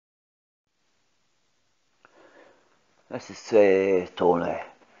This is Tony.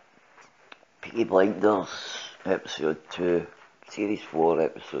 Peaky Blinders, episode 2, series 4,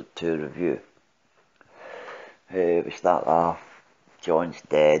 episode 2 review. We start off, John's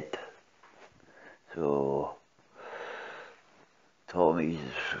dead, so Tommy's,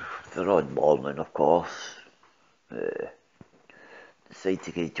 they're on morning of course, decide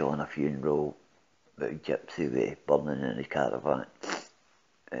to give John a funeral, about a gypsy way burning in his caravan,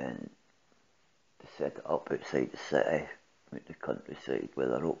 and they set it up outside the city, out the countryside where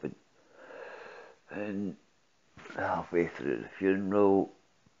they're open. And halfway through the funeral,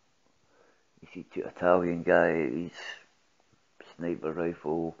 you see two Italian guys, sniper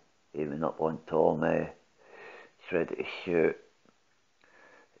rifle, aiming up on Tommy. He's ready to shoot.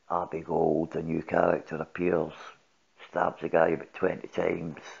 Abby Gold, a new character, appears, stabs the guy about 20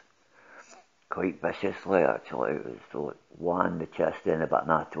 times, quite viciously actually. It was like one the chest in about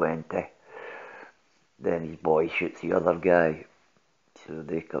not 20. Then his boy shoots the other guy, so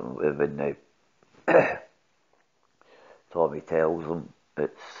they come living now. Tommy tells him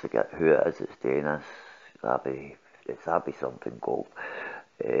forget who it is that's doing this. It's Abby something Gold.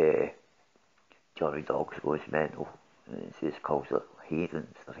 Johnny Dogs goes mental. And he just calls it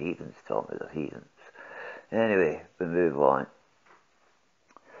heathens. They're heathens, Tommy, they're heathens. Anyway, we move on.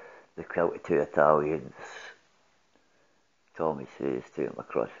 They kill the two Italians. Tommy says take them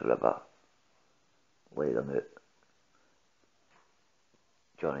across the river, lay them out.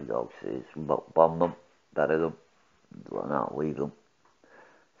 Johnny Dog says bomb them, bury them, do not leave them.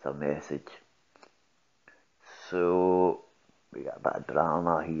 It's a message. So we got a bit of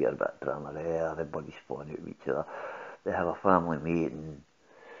drama here, a bit of drama there, everybody's falling out of each other. They have a family meeting.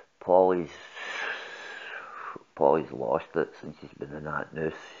 Polly's lost it since she's been in that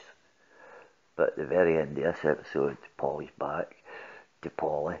noose. But at the very end of this episode, Polly's back to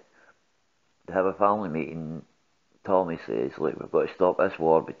Polly. They have a family meeting. Tommy says, look, we've got to stop this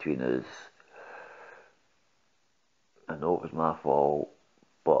war between us. I know it was my fault,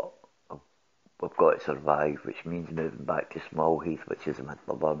 but we've got to survive, which means moving back to Small Heath, which is in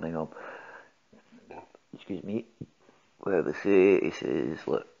Birmingham. Excuse me. Where they say, he says,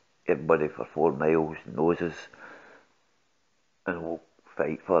 look, everybody for 4 miles knows us and will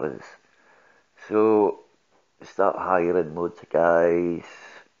fight for us. So they start hiring loads of guys,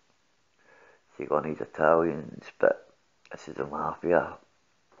 take on these Italians, but this is a mafia,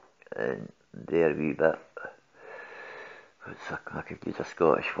 and they're a wee bit, I could use a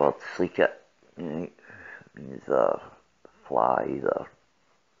Scottish word, sleek it, right? It means they're fly,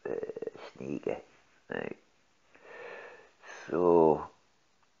 they're sneaky, right? So,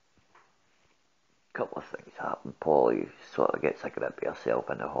 a couple of things happen. Polly sort of gets a grip of herself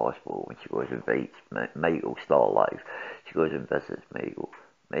in the hospital when she goes and visits Michael, still alive. She goes and visits Michael.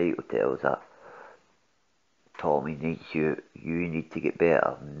 Michael tells her, Tommy needs you. You need to get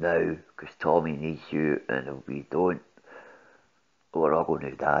better now, because Tommy needs you, and if we don't, we're all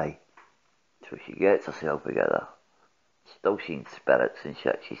going to die. So she gets herself together. Still seeing spirits and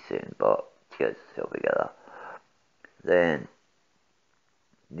shit, she's saying, but she gets herself together. Then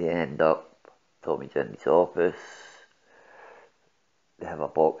they end up, Tommy's in his office. They have a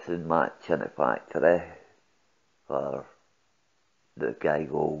boxing match in the factory for the guy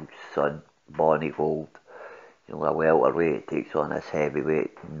Gold's son, Bonnie Gold. You know, a welterweight takes on this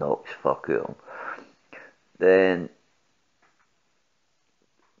heavyweight, knocks fuck out of him. Then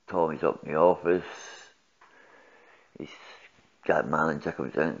Tommy's up in the office. He's got a manager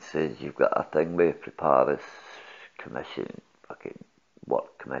comes in and says, you've got a thing with Paris commission, fucking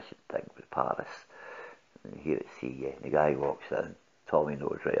work commission thing with Paris. And here at see you. The guy walks in. Tommy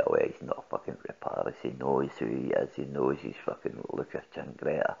knows right away he's not fucking with Paris. He knows who he is. He knows he's fucking Lucas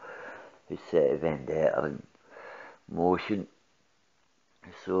Changreta, who's set a vendetta in motion.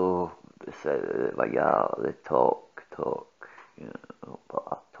 So they said, like, yeah, they talk, you know,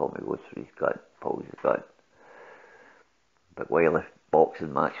 but Tommy goes for his gun, pulls his gun. But while the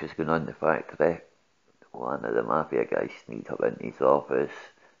boxing match was going on in the factory, one of the mafia guys sneaked up into his office,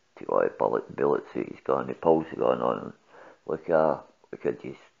 took all the bullets out his gun, he pulls the gun on him. Look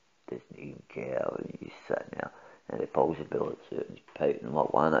just doesn't even care, and he's sitting there, and he pulls the bullets out and he's pouting them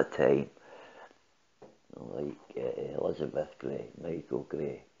up one at a time. Like Elizabeth Gray, Michael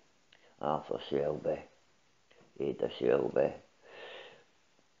Gray, Arthur Shelby, Ada Shelby,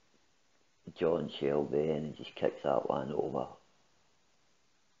 John Shelby, and he just kicks that one over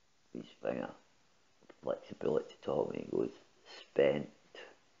his finger, flicks the bullet to Tommy and goes, spent,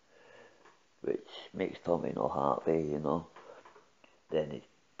 which makes Tommy not happy, you know. Then he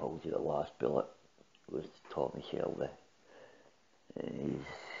pulls out the last bullet, goes to Tommy Shelby, and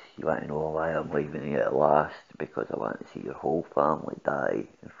You want to know why I'm leaving you at last? Because I want to see your whole family die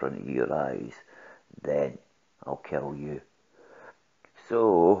in front of your eyes. Then I'll kill you.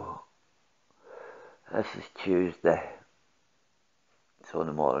 So, this is Tuesday. It's on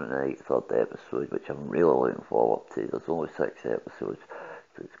the morning night, third episode, which I'm really looking forward to. There's only 6 episodes,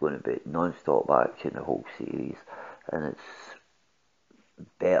 so it's going to be non-stop action, the whole series. And it's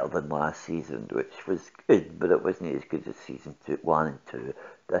better than last season, which was good, but it wasn't as good as season 1 and 2.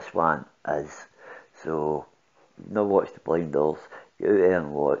 This one is. So, not watch the Blinders, go there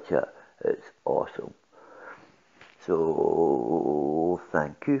and watch it. It's awesome. So,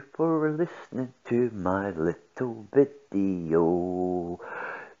 thank you for listening to my little video.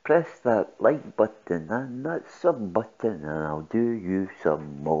 Press that like button and that sub button and I'll do you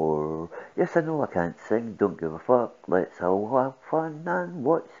some more. Yes, I know I can't sing, don't give a fuck. Let's all have fun and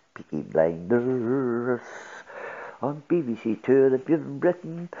watch Peaky Blinders on BBC Two if you're in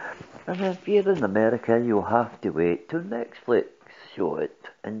Britain. And if you're in America, you'll have to wait till Netflix show it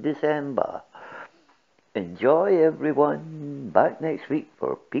in December. Enjoy everyone. Back next week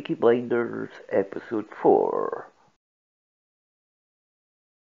for Peaky Blinders episode 4.